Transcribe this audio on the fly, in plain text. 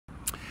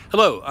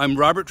Hello, I'm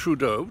Robert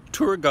Trudeau,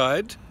 tour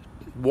guide,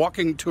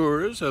 walking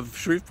tours of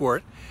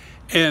Shreveport,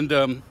 and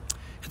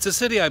it's a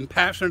city I'm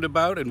passionate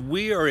about, and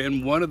we are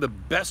in one of the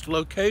best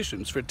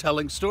locations for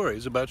telling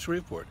stories about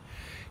Shreveport.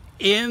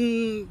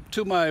 To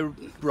my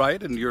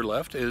right and your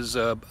left is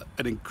an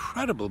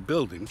incredible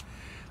building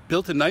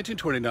built in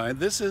 1929.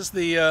 This is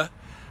the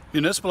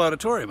Municipal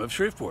Auditorium of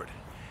Shreveport,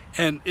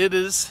 and it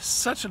is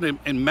such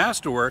a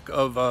masterwork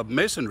of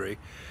masonry.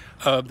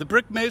 The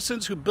brick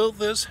masons who built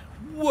this,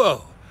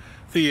 whoa!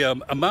 The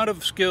amount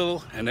of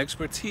skill and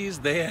expertise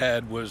they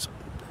had was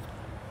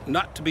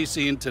not to be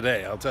seen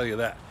today, I'll tell you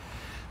that.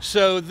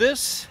 So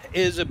this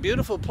is a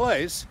beautiful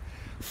place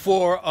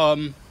for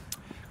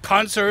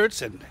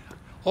concerts and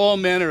all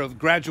manner of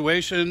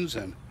graduations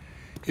and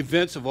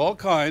events of all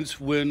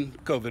kinds when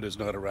COVID is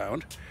not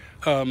around.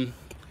 The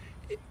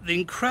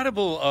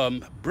incredible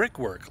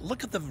brickwork,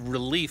 look at the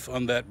relief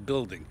on that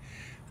building.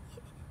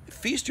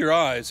 Feast your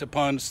eyes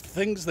upon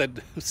things that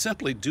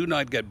simply do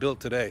not get built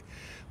today.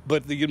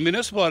 But the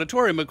Municipal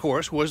Auditorium, of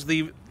course, was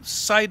the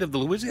site of the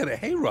Louisiana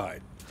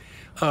Hayride,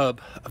 a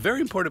very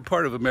important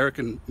part of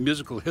American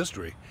musical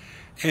history.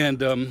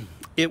 And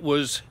it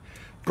was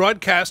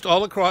broadcast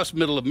all across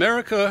Middle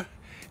America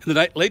in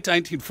the late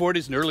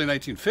 1940s and early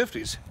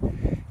 1950s.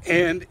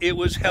 And it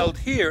was held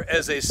here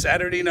as a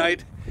Saturday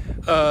night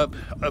a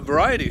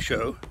variety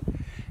show.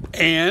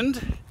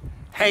 And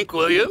Hank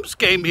Williams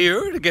came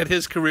here to get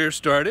his career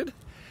started.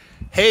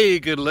 Hey,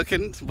 good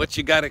looking, what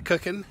you got it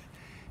cooking?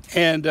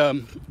 And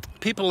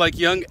people like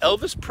young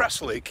Elvis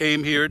Presley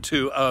came here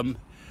to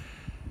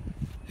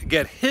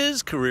get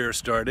his career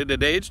started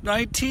at age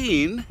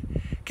 19.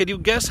 Can you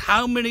guess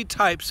how many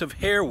types of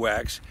hair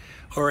wax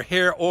or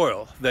hair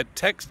oil that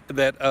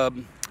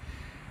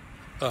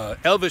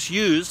Elvis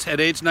used at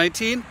age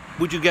 19?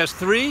 Would you guess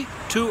 3,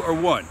 2, or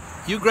 1?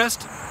 You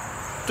guessed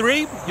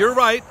 3? You're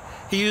right.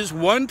 He used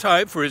one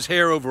type for his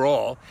hair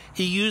overall.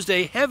 He used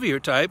a heavier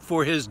type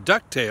for his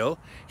ducktail.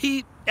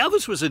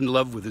 Elvis was in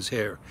love with his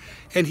hair.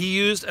 And he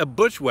used a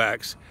butch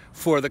wax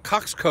for the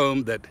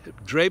coxcomb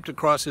that draped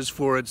across his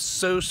forehead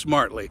so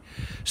smartly.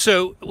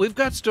 So we've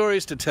got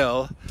stories to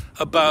tell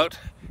about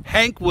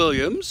Hank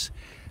Williams,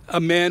 a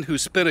man who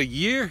spent a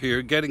year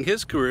here getting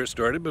his career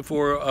started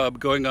before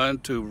going on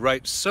to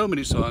write so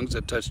many songs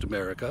that touched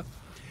America.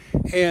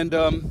 And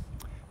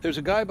there's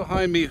a guy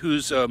behind me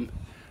who's a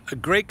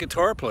great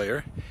guitar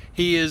player.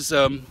 He is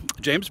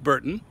James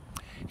Burton.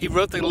 He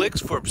wrote the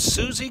licks for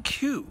Susie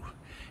Q,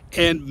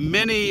 and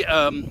many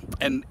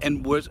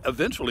and was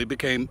eventually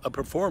became a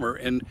performer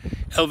in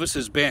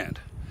Elvis's band.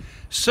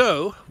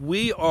 So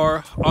we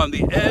are on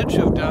the edge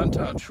of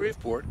downtown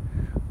Shreveport.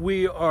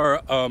 We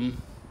are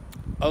on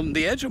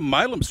the edge of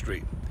Milam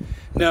Street.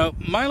 Now,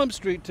 Milam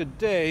Street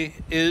today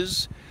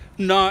is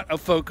not a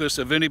focus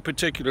of any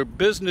particular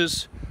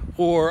business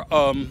or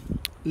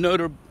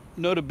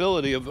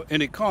notability of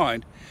any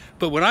kind,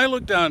 but when I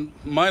look down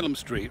Milam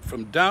Street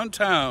from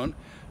downtown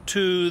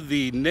to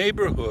the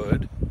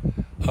neighborhood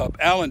of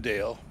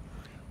Allendale,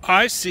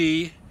 I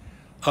see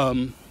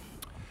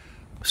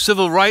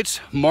civil rights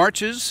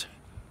marches,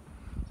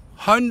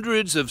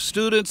 hundreds of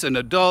students and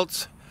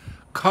adults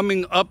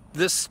coming up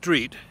this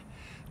street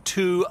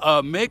to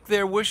make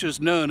their wishes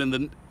known in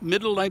the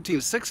middle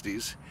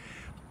 1960s,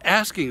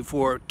 asking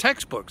for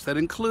textbooks that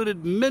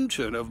included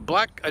mention of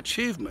black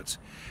achievements,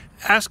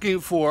 asking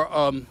for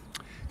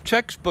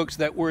textbooks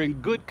that were in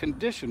good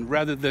condition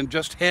rather than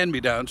just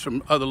hand-me-downs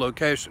from other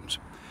locations.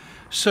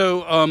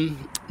 So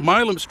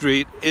Milam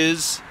Street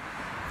is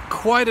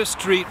quite a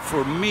street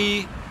for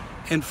me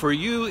and for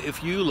you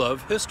if you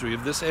love history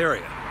of this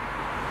area.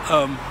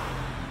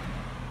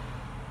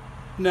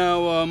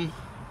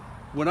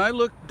 When I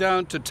look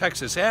down to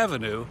Texas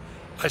Avenue,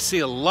 I see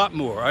a lot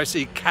more. I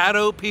see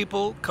Caddo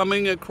people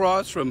coming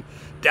across from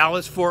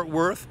Dallas-Fort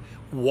Worth,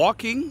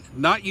 walking,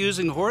 not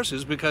using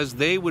horses because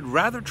they would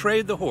rather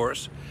trade the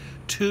horse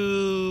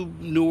to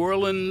New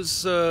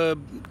Orleans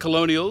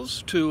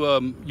colonials,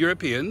 to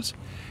Europeans,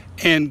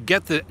 and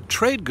get the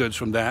trade goods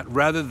from that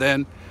rather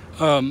than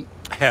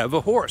have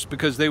a horse,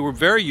 because they were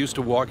very used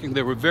to walking.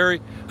 They were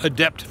very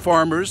adept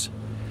farmers.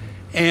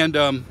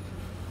 And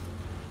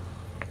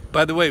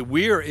by the way,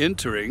 we are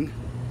entering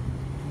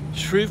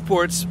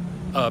Shreveport's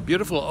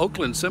beautiful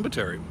Oakland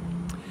Cemetery.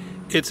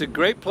 It's a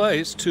great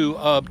place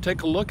to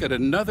take a look at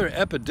another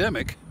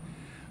epidemic,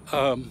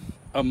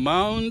 a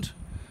mound,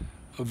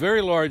 a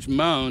very large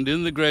mound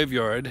in the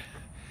graveyard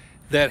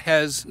that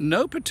has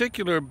no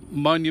particular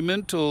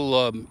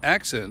monumental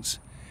accents.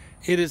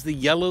 It is the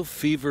yellow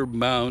fever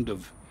mound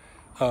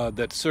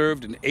that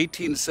served in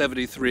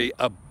 1873.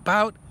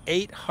 About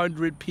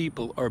 800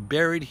 people are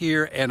buried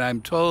here, and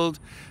I'm told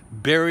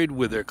buried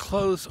with their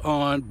clothes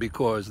on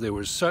because there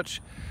was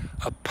such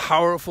a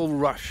powerful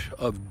rush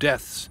of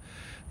deaths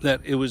that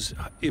it was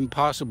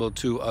impossible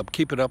to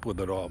keep it up with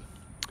it all.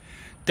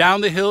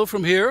 Down the hill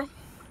from here,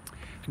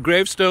 a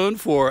gravestone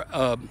for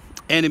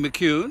Annie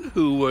McCune,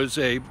 who was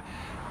a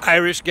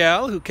Irish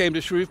gal who came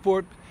to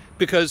Shreveport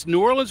because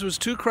New Orleans was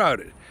too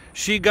crowded.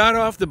 She got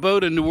off the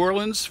boat in New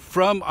Orleans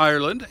from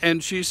Ireland,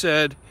 and she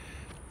said,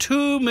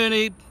 too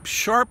many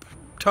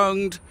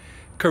sharp-tongued,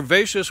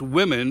 curvaceous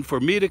women for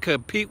me to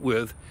compete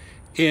with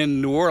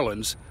in New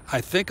Orleans.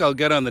 I think I'll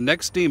get on the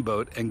next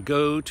steamboat and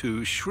go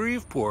to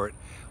Shreveport,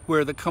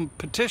 where the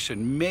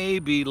competition may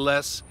be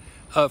less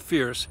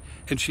fierce.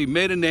 And she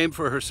made a name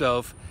for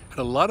herself and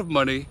a lot of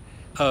money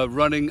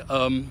running,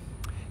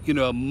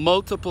 a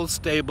multiple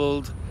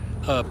stabled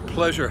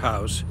pleasure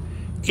house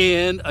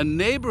in a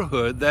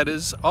neighborhood that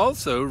is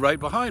also right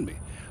behind me.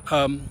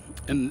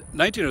 In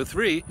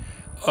 1903,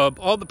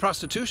 all the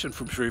prostitution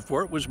from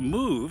Shreveport was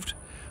moved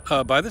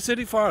by the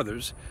city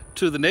fathers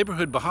to the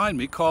neighborhood behind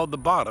me called the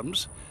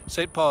Bottoms,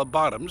 St. Paul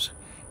Bottoms,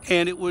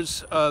 and it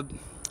was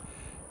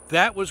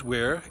that was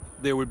where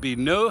there would be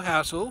no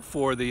hassle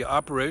for the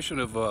operation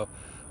of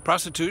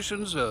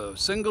prostitutions,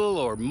 single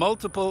or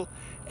multiple.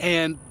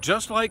 And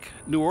just like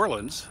New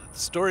Orleans,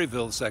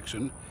 Storyville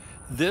section,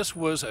 this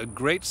was a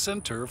great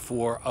center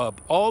for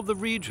all the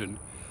region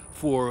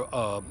for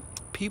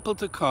people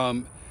to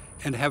come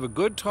and have a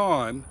good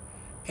time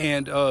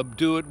and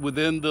do it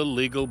within the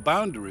legal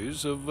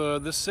boundaries of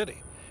the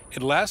city.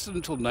 It lasted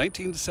until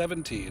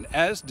 1917,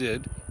 as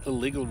did the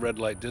legal red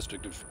light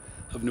district of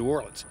New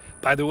Orleans.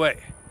 By the way,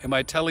 am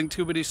I telling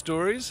too many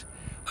stories?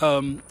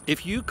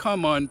 If you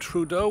come on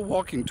Trudeau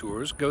walking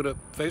tours, go to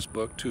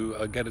Facebook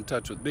to get in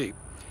touch with me.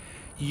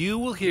 You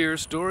will hear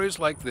stories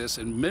like this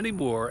and many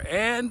more,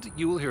 and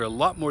you will hear a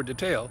lot more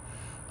detail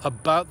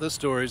about the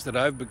stories that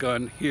I've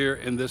begun here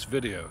in this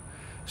video.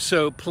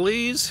 So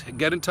please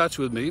get in touch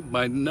with me.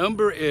 My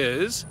number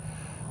is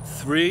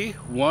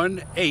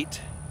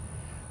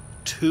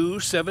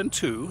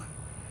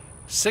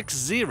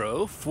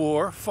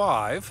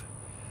 318-272-6045.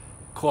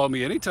 Call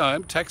me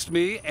anytime, text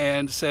me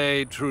and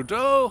say,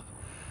 Trudeau,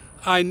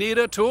 I need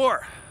a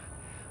tour.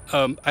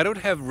 I don't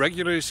have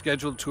regularly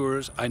scheduled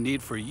tours. I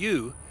need for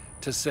you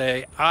to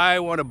say, I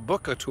want to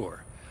book a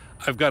tour.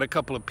 I've got a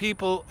couple of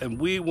people and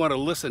we want to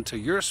listen to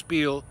your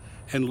spiel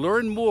and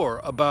learn more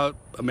about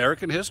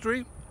American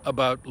history,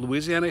 about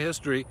Louisiana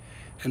history,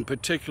 and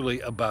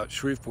particularly about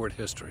Shreveport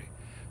history.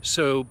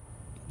 So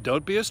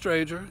don't be a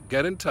stranger.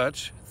 Get in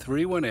touch,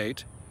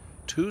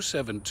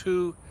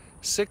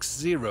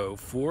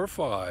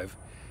 318-272-6045,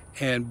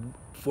 and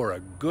for a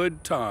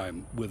good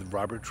time with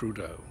Robert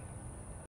Trudeau.